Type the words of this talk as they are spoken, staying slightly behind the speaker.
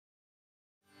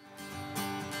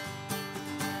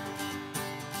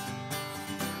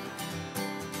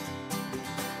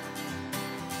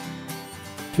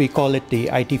We call it the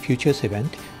IT Futures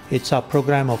event. It's our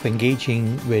program of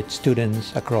engaging with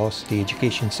students across the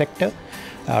education sector,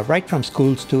 right from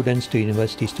school students to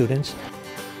university students.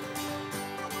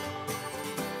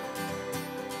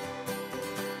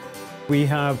 We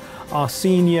have our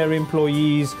senior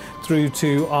employees through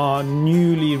to our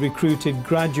newly recruited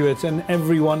graduates and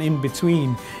everyone in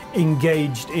between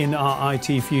engaged in our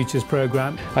IT Futures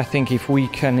program. I think if we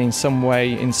can in some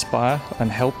way inspire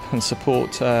and help and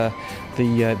support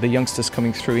the youngsters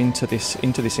coming through into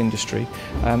this industry,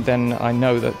 then I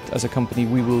know that as a company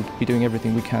we will be doing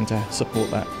everything we can to support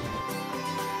that.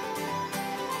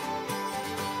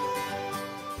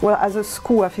 Well, as a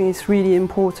school, I think it's really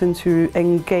important to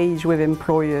engage with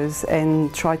employers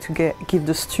and try to give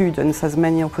the students as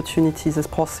many opportunities as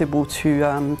possible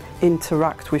to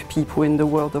interact with people in the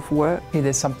world of work.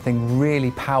 There's something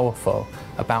really powerful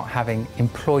about having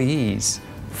employees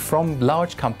from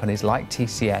large companies like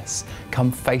TCS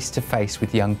come face to face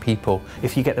with young people.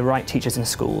 If you get the right teachers in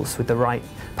schools with the right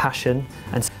passion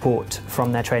and support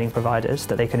from their training providers,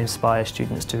 that they can inspire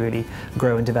students to really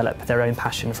grow and develop their own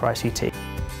passion for ICT.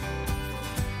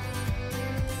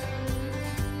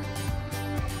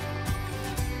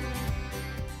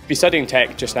 Be studying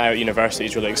tech just now at university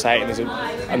is really exciting. There's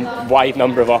a wide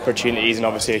number of opportunities and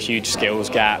obviously a huge skills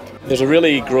gap. There's a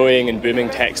really growing and booming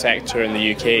tech sector in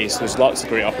the UK, so there's lots of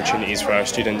great opportunities for our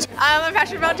students. I'm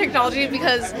passionate about technology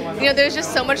because there's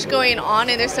just so much going on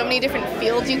and there's so many different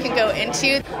fields you can go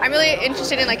into. I'm really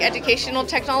interested in educational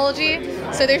technology,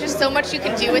 so there's just so much you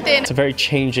can do with it. It's a very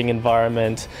changing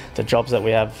environment. The jobs that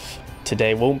we have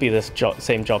today won't be the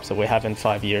same jobs that we have in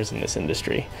 5 years in this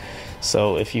industry.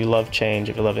 So if you love change,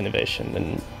 if you love innovation,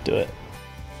 then do it.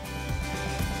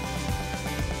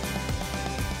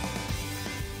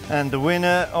 And the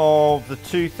winner of the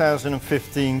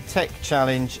 2015 Tech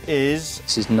Challenge is...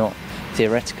 This is not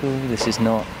theoretical, this is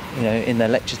not in the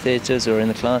lecture theatres or in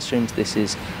the classrooms, this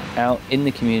is out in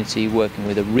the community working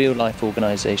with a real-life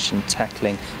organisation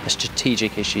tackling a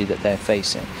strategic issue that they're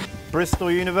facing.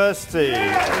 Bristol University.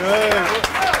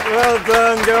 Well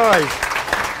done, guys.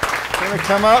 Want to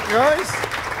come up, guys?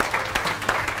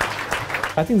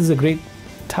 I think this is a great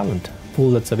talent pool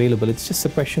that's available. It's just a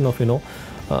question of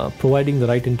providing the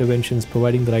right interventions,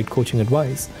 providing the right coaching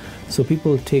advice, so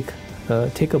people take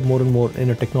up more and more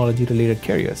technology related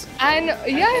careers. And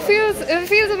yeah, it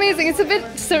feels amazing. It's a bit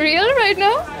surreal right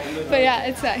now, but yeah,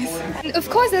 it's nice. And of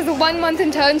course there's a 1-month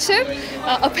internship,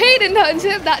 a paid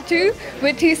internship, that too,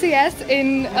 with TCS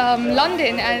in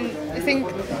London, and I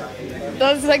think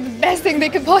that's the best thing they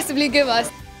could possibly give us.